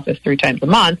into the office 3 times a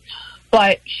month.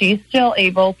 But she's still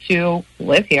able to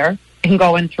live here and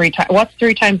go in 3 times. What's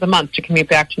 3 times a month to commute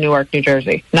back to Newark, New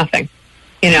Jersey? Nothing,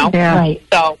 you know? Yeah. Right.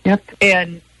 So,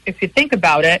 and if you think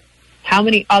about it, how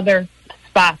many other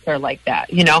spots are like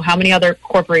that? You know, how many other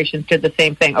corporations did the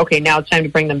same thing? Okay, now it's time to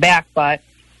bring them back, but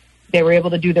they were able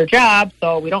to do their job,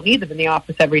 so we don't need them in the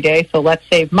office every day, so let's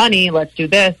save money, let's do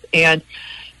this. And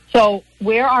so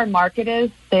where our market is,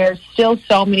 there's still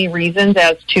so many reasons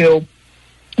as to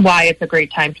why it's a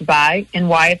great time to buy and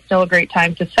why it's still a great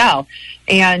time to sell.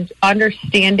 And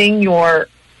understanding your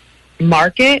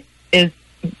market is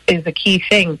a key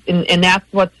thing, and that's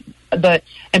what's the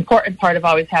important part of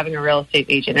always having a real estate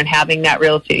agent, and having that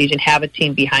real estate agent have a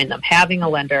team behind them, having a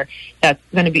lender that's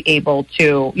going to be able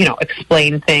to, you know,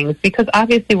 explain things, because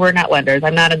obviously we're not lenders.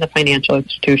 I'm not in the financial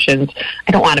institutions.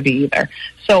 I don't want to be either.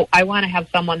 So I want to have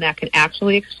someone that can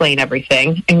actually explain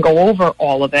everything and go over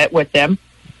all of it with them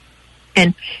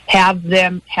and have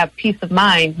them have peace of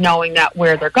mind knowing that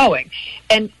where they're going.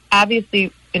 And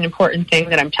obviously, an important thing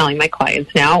that I'm telling my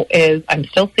clients now is I'm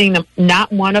still seeing them.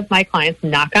 Not one of my clients,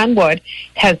 knock on wood,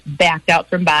 has backed out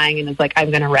from buying and is like,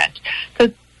 I'm going to rent.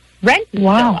 Because rent is still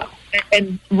up.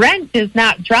 And rent is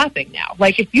not dropping now.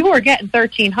 Like if you were getting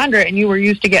 $1,300 and you were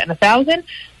used to getting $1,000,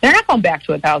 they're not going back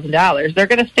to $1,000. They're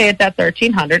going to stay at that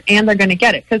 $1,300, and they're going to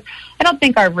get it. Because I don't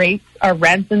think our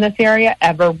rents in this area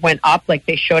ever went up like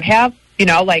they should have. You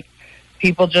know, like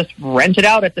people just rent it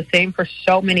out at the same for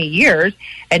so many years,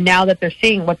 and now that they're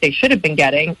seeing what they should have been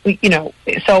getting, you know,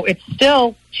 so it's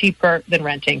still cheaper than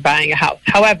buying a house.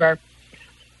 However,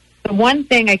 the one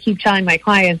thing I keep telling my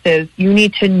clients is you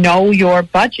need to know your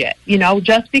budget. You know,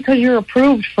 just because you're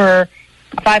approved for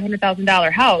a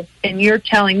 $500,000 house and you're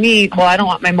telling me, well, I don't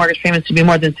want my mortgage payments to be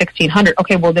more than $1,600.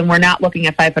 Okay, well, then we're not looking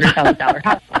at $500,000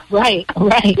 house. Right.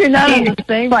 You're not on the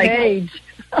same page.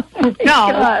 No,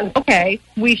 God. Okay,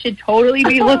 we should totally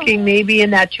be looking maybe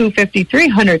in that $250,000,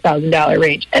 $300,000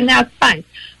 range, and that's fine.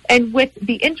 And with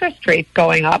the interest rates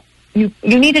going up, you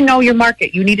need to know your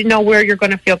market. You need to know where you're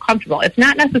going to feel comfortable. It's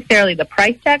not necessarily the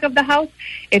price tag of the house.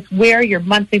 It's where your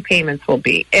monthly payments will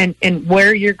be and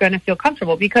where you're going to feel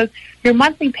comfortable, because your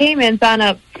monthly payments on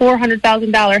a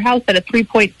 $400,000 house at a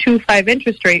 3.25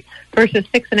 interest rate versus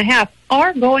 6.5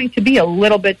 are going to be a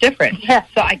little bit different. Yeah.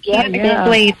 So I can't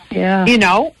explain, you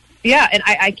know, and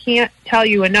I can't tell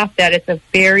you enough that it's a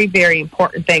very, very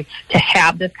important thing to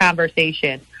have this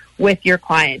conversation with your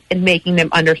client and making them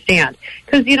understand.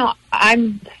 Because, you know,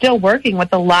 I'm still working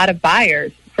with a lot of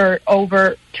buyers for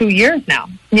over 2 years now,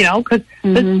 you know, because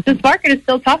this market is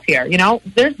still tough here. You know,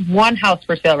 there's one house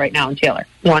for sale right now in Taylor.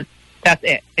 One. That's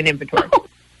it in inventory.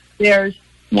 There's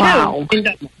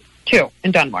two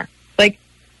in Dunmore. Like,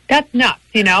 that's nuts,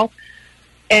 you know?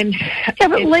 And yeah,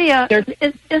 but Leah,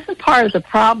 it isn't part of the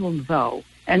problem, though.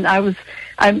 And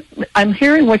I'm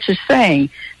hearing what you're saying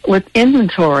with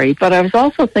inventory, but I was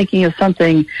also thinking of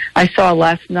something I saw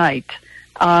last night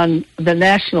on the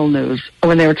national news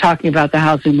when they were talking about the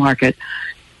housing market,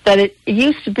 that it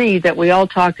used to be that we all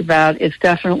talked about it's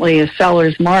definitely a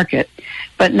seller's market,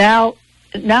 but now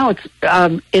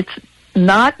it's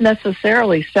not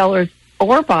necessarily sellers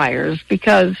or buyers,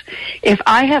 because if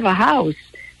I have a house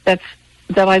that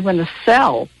I'm going to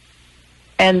sell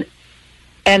and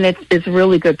it's a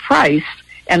really good price,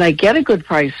 and I get a good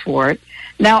price for it,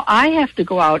 now I have to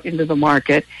go out into the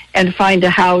market and find a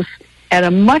house at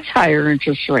a much higher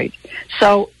interest rate.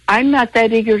 So I'm not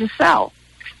that eager to sell.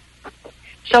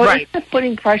 So Right. is it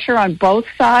putting pressure on both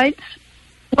sides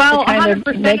Well, to kind of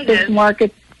 100% make this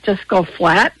market just go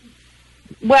flat?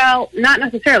 Well, not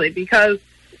necessarily, because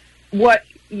what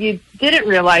you didn't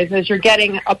realize is you're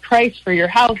getting a price for your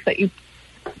house that you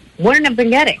wouldn't have been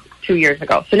getting 2 years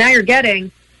ago. So now you're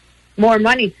getting more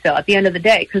money still at the end of the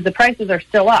day because the prices are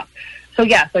still up. So,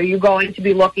 yes, are you going to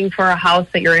be looking for a house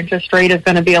that your interest rate is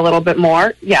going to be a little bit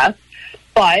more? Yes.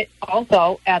 But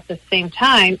also, at the same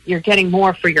time, you're getting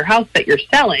more for your house that you're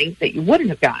selling that you wouldn't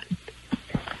have gotten.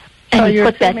 And So you you're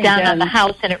put that assuming down then- on the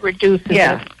house and it reduces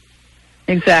Yeah. it.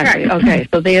 Exactly. Right. Okay.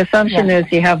 So the assumption is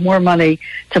you have more money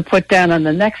to put down on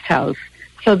the next house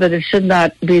so that it should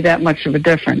not be that much of a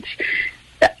difference.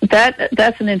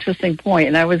 That's an interesting point.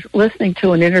 And I was listening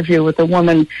to an interview with a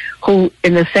woman who,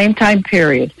 in the same time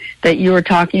period that you were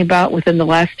talking about within the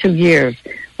last 2 years,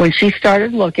 when she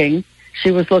started looking,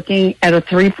 she was looking at a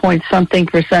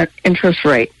 3-point-something% interest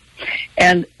rate.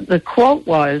 And the quote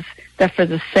was that for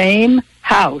the same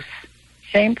house,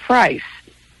 same price,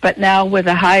 but now with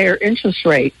a higher interest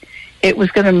rate, it was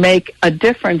going to make a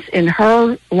difference in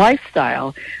her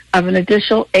lifestyle of an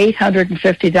additional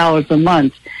 $850 a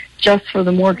month just for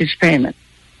the mortgage payment.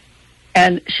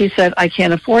 And she said, I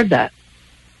can't afford that.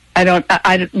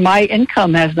 My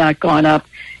income has not gone up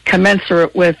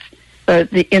commensurate with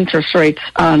the interest rates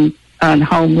on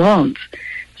home loans.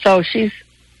 So she's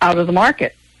out of the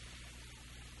market.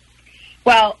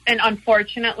 Well, and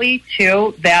unfortunately,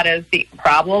 too, that is the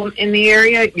problem in the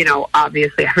area. You know,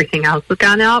 obviously everything else has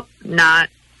gone up, not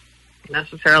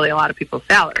necessarily a lot of people's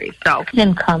salaries. So,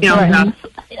 income, you know, right.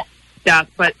 yeah,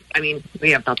 but, I mean,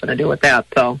 we have nothing to do with that,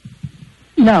 so.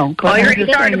 No. Call your I'm just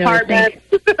HR saying that I department.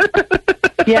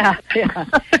 think- Yeah.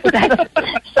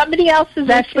 Somebody else's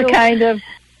That's issue.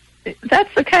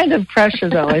 That's the kind of pressure,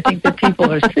 though, I think that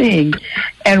people are seeing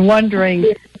and wondering,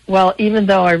 well, even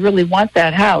though I really want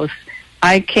that house,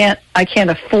 I can't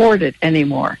afford it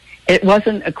anymore. It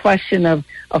wasn't a question of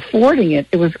affording it.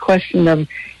 It was a question of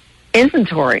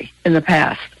inventory in the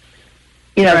past.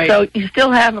 You know, Right. So you still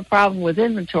have a problem with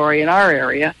inventory in our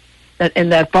area, in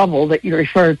that bubble that you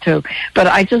referred to. But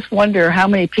I just wonder how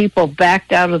many people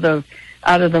backed out of the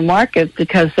market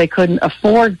because they couldn't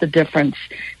afford the difference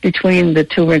between the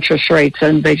two interest rates,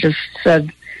 and they just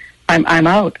said, I'm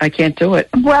out. I can't do it.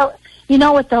 Well, you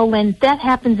know what, though, Lynn? That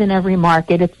happens in every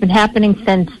market. It's been happening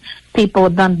since people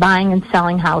have been buying and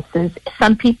selling houses.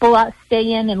 Some people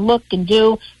stay in and look and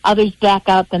do. Others back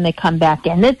out, then they come back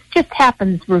in. It just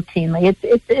happens routinely.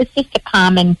 It's just a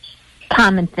common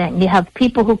thing. You have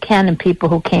people who can and people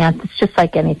who can't. It's just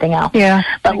like anything else. Yeah.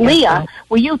 But Leah,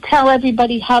 will you tell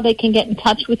everybody how they can get in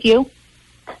touch with you?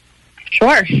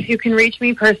 Sure. You can reach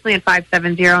me personally at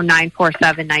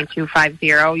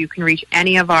 570-947-9250. You can reach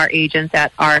any of our agents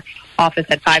at our office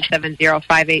at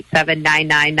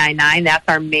 570-587-9999. That's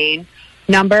our main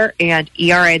number. And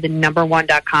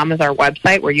ERA1.com is our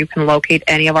website where you can locate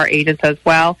any of our agents as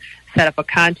well, set up a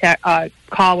contact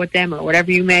call with them or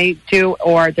whatever you may do.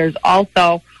 Or there's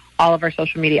also all of our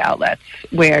social media outlets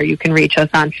where you can reach us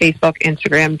on Facebook,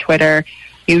 Instagram, Twitter,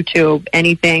 YouTube,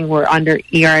 anything. We're under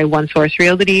ERA One Source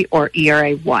Realty or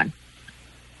ERA One.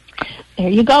 There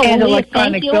you go. And Leah,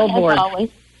 electronic thank you, billboards. as always.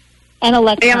 And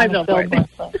electronic billboards. There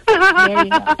you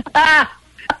go.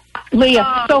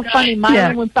 Leah, so funny.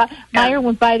 Meyer went by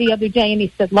the other day and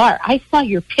he said, Laura, I saw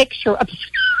your picture of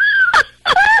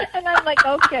and I'm like,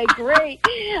 okay, great.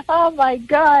 Oh, my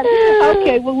God.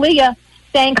 Okay, well, Leah,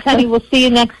 thanks, honey. We'll see you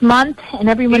next month. And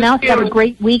everyone else, have a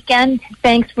great weekend.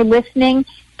 Thanks for listening.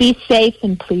 Be safe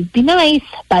and please be nice.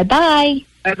 Bye-bye.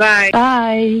 Bye-bye.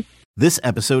 Bye. This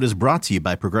episode is brought to you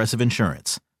by Progressive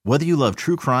Insurance. Whether you love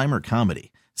true crime or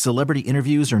comedy, celebrity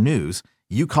interviews or news,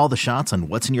 you call the shots on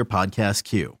what's in your podcast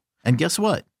queue. And guess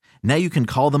what? Now you can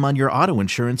call them on your auto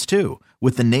insurance too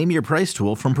with the Name Your Price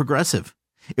tool from Progressive.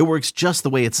 It works just the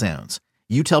way it sounds.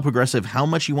 You tell Progressive how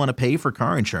much you want to pay for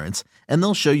car insurance, and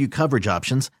they'll show you coverage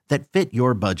options that fit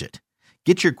your budget.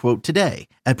 Get your quote today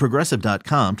at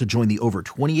Progressive.com to join the over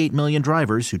 28 million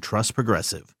drivers who trust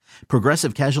Progressive.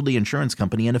 Progressive Casualty Insurance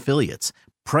Company and Affiliates.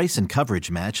 Price and coverage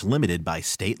match limited by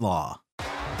state law.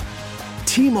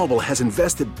 T-Mobile has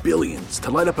invested billions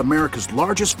to light up America's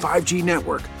largest 5G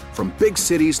network, from big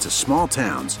cities to small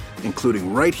towns,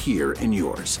 including right here in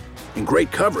yours. And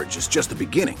great coverage is just the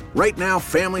beginning. Right now,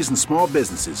 families and small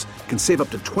businesses can save up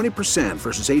to 20%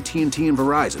 versus AT&T and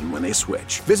Verizon when they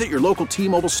switch. Visit your local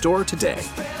T-Mobile store today.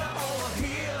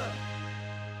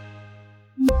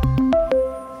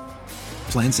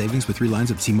 Plan savings with 3 lines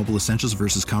of T-Mobile Essentials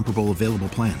versus comparable available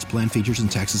plans. Plan features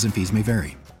and taxes and fees may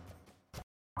vary.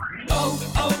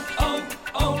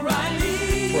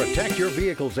 O'Reilly. For a Protect your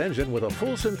vehicle's engine with a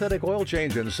full synthetic oil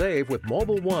change and save with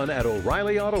Mobile One at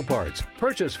O'Reilly Auto Parts.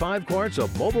 Purchase 5 quarts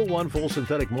of Mobile One full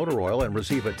synthetic motor oil and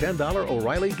receive a $10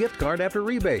 O'Reilly gift card after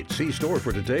rebate. See store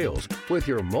for details. With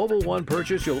your Mobile One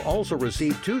purchase, you'll also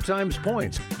receive 2 times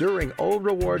points during O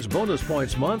Rewards Bonus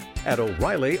Points Month at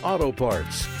O'Reilly Auto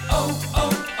Parts.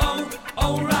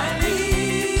 O'Reilly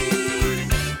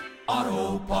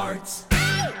Auto Parts.